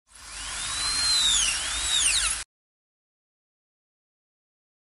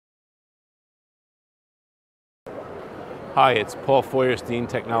Hi, it's Paul Feuerstein,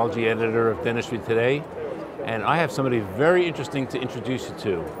 Technology Editor of Dentistry Today, and I have somebody very interesting to introduce you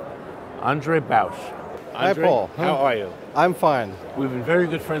to, Andre Bausch. Andre, Hi, Paul. How are you? I'm fine. We've been very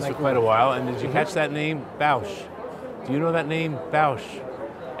good friends for quite a while, and did you catch that name, Bausch? Do you know that name, Bausch?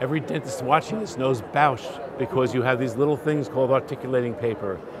 Every dentist watching this knows Bausch because you have these little things called articulating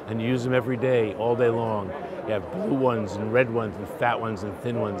paper, and you use them every day, all day long. You have blue ones and red ones and fat ones and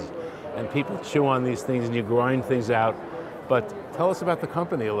thin ones, and people chew on these things and you grind things out. But tell us about the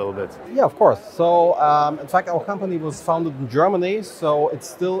company a little bit. Yeah, of course. So, in fact, our company was founded in Germany, so it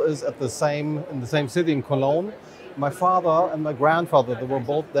still is in the same city in Cologne. My father and my grandfather, they were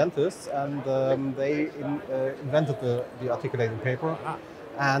both dentists, and they invented the articulating paper.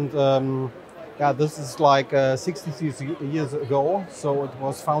 And yeah, this is like 66 years ago, so it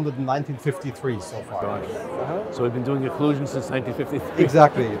was founded in 1953 so far. So we've been doing occlusion since 1953?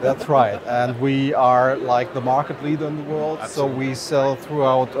 Exactly, that's right. And we are like the market leader in the world. Absolutely. So we sell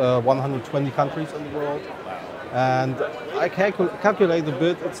throughout 120 countries in the world. And I calculate a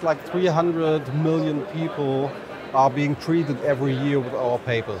bit, it's like 300 million people are being treated every year with our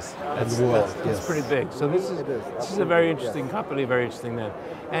papers in the world. That's pretty big. So this is a very interesting company, very interesting then.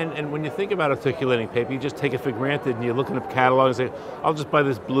 And when you think about articulating paper, you just take it for granted and you're looking at catalogs and say, I'll just buy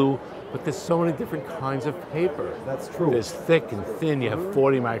this blue, but there's so many different kinds of paper. That's true. There's thick and thin, you have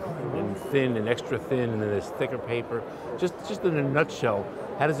 40 micron and thin and extra thin, and then there's thicker paper. Just in a nutshell,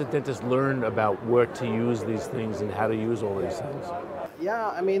 how does a dentist learn about where to use these things and how to use all these things? Yeah,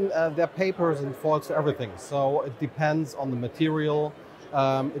 I mean, there are papers and foils for everything. So it depends on the material.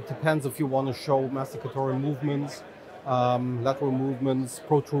 It depends if you want to show masticatory movements, lateral movements,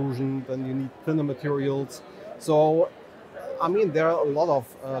 protrusion, then you need thinner materials. So, I mean, there are a lot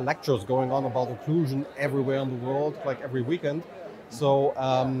of lectures going on about occlusion everywhere in the world, like every weekend. So,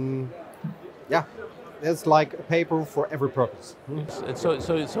 yeah. There's like a paper for every purpose. And so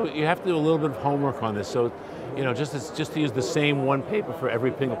you have to do a little bit of homework on this. So, you know, just to use the same one paper for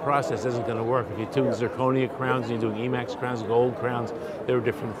every single process isn't going to work. If you're doing zirconia crowns and you're doing Emax crowns, gold crowns, there are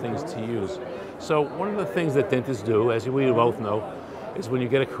different things to use. So one of the things that dentists do, as we both know, is when you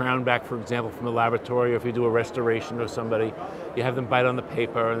get a crown back, for example, from the laboratory, or if you do a restoration or somebody, you have them bite on the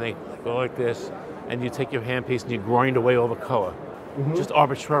paper and they go like this, and you take your handpiece and you grind away all the color. Just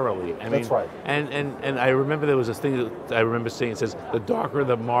arbitrarily. That's right. And I remember there was this thing that I remember seeing. It says the darker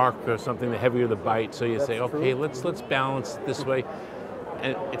the mark or something, the heavier the bite. So you say, okay, let's balance this way.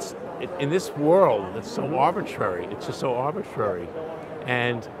 And in this world, it's so arbitrary. It's just so arbitrary.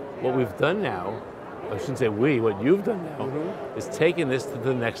 And what we've done now, I shouldn't say we, what you've done now, is taken this to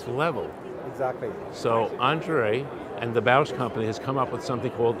the next level. Exactly. So Andre and the Bausch company has come up with something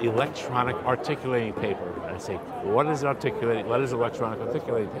called electronic articulating paper. And I say, what is electronic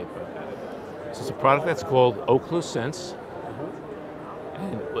articulating paper? So it's a product that's called Occlusense.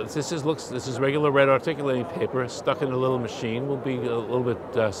 And this is regular red articulating paper stuck in a little machine. We'll be a little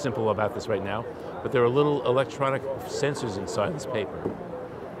bit simple about this right now, but there are little electronic sensors inside this paper.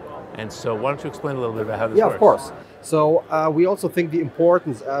 And so why don't you explain a little bit about how this works? Yeah, of course. So we also think the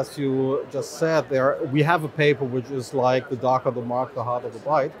importance, as you just said there, we have a paper which is like the darker the mark, the harder the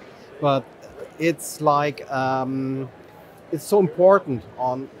bite. But it's like, it's so important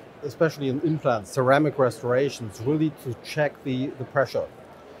on, especially in implants, ceramic restorations, really to check the pressure.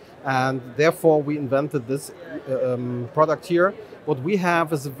 And therefore we invented this product here. What we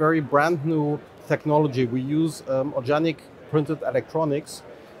have is a very brand new technology. We use organic printed electronics,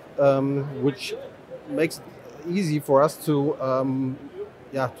 which makes it easy for us to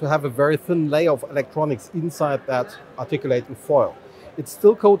have a very thin layer of electronics inside that articulating foil. It's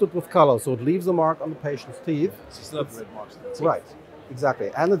still coated with color, so it leaves a mark on the patient's teeth. So still have red marks on the teeth. Right,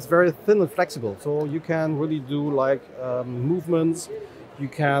 exactly. And it's very thin and flexible, so you can really do like movements, you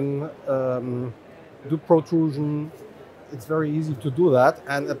can do protrusion. It's very easy to do that,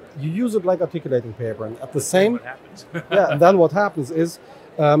 and you use it like articulating paper. And at the same, what happens? yeah, and then what happens is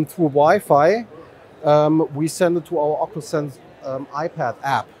through Wi-Fi, we send it to our Occlusense iPad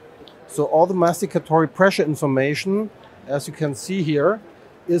app. So all the masticatory pressure information, as you can see here,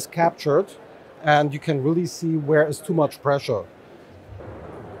 is captured, and you can really see where is too much pressure.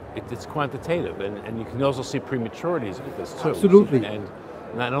 It's quantitative, and you can also see prematurities with this too. Absolutely. And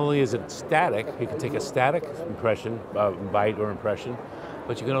not only is it static, you can take a static impression, bite or impression,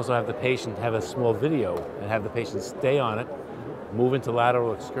 but you can also have the patient have a small video and have the patient stay on it, move into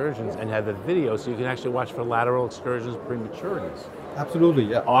lateral excursions, and have the video so you can actually watch for lateral excursions, prematurities. Absolutely,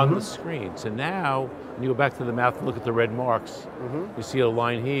 yeah. On the screen. So now, when you go back to the mouth and look at the red marks, you see a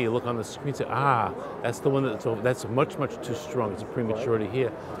line here, you look on the screen and say, that's the one that's much, much too strong. It's a prematurity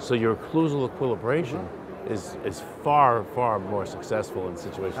here. So your occlusal equilibration is far more successful in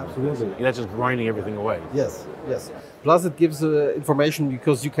situations. Absolutely. Like this. You're not just grinding everything away. Yes, yes. Plus, it gives information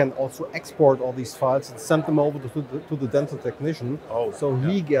because you can also export all these files and send them over to the dental technician. Oh, so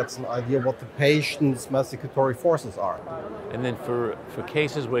he gets an idea what the patient's masticatory forces are. And then for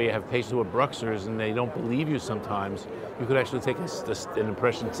cases where you have patients who are bruxers and they don't believe you sometimes, you could actually take an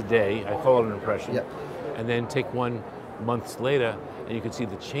impression today, I call it an impression, and then take one months later and you can see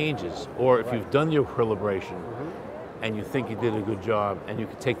the changes. Or if you've done your equilibration and you think you did a good job, and you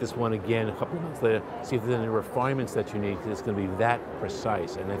could take this one again a couple of months later, see if there's any refinements that you need, because it's going to be that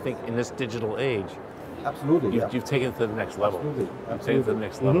precise. And I think in this digital age, absolutely, you've taken it to the next level. Absolutely. You've taken it to the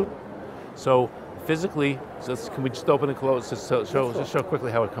next level. So physically, can we just open and close? Just show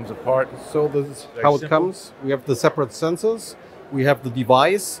quickly how it comes apart. So this is how it comes. We have the separate sensors. We have the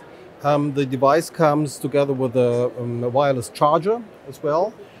device. The device comes together with a wireless charger as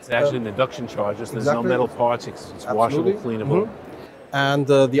well. It's actually an induction charger, so there's no metal parts, it's washable, cleanable. And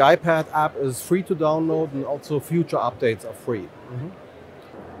the iPad app is free to download, and also future updates are free.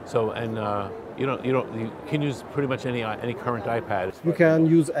 So, and you can use pretty much any current iPad. You can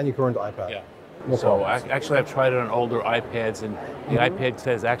use any current iPad. Yeah. No so problems. actually, I've tried it on older iPads, and the iPad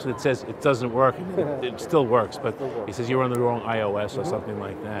says it doesn't work. It still works, but he says you're on the wrong iOS or something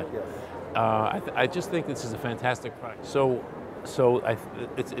like that. Yes. I just think this is a fantastic product. It's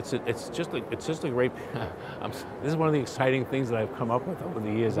just a great. This is one of the exciting things that I've come up with over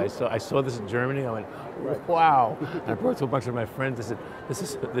the years. I saw this in Germany. I went, wow! And I brought it to a bunch of my friends. I said, this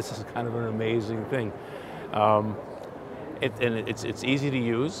is kind of an amazing thing. It's easy to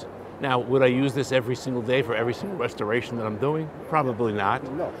use. Now, would I use this every single day for every single restoration that I'm doing? Probably not.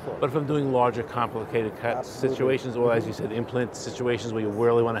 No, of course. But if I'm doing larger, complicated cut situations, or as you said, implant situations where you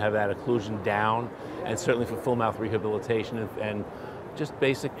really want to have that occlusion down, and certainly for full mouth rehabilitation and just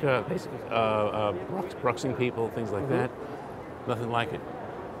basic bruxing people, things like that, nothing like it.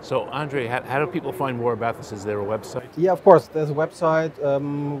 So, Andre, how do people find more about this? Is there a website? Yeah, of course. There's a website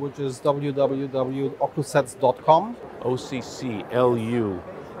which is www.occlusense.com.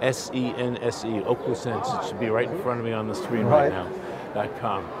 OCCLUSENSE, Occlusense. It should be right in front of me on the screen right now.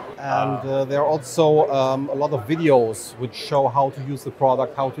 .com. And there are also a lot of videos which show how to use the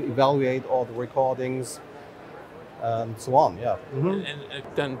product, how to evaluate all the recordings, and so on. Yeah. And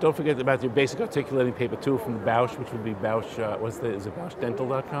then don't forget about your basic articulating paper too from the Bausch, which would be Bausch. Is it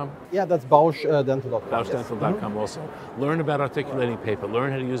BauschDental.com? Yeah, that's BauschDental.com. BauschDental.com also. Learn about articulating paper.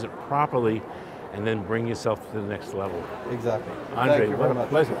 Learn how to use it properly, and then bring yourself to the next level. Exactly. Andre, what a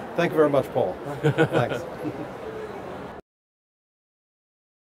pleasure. Thank you very much, Paul. Thanks.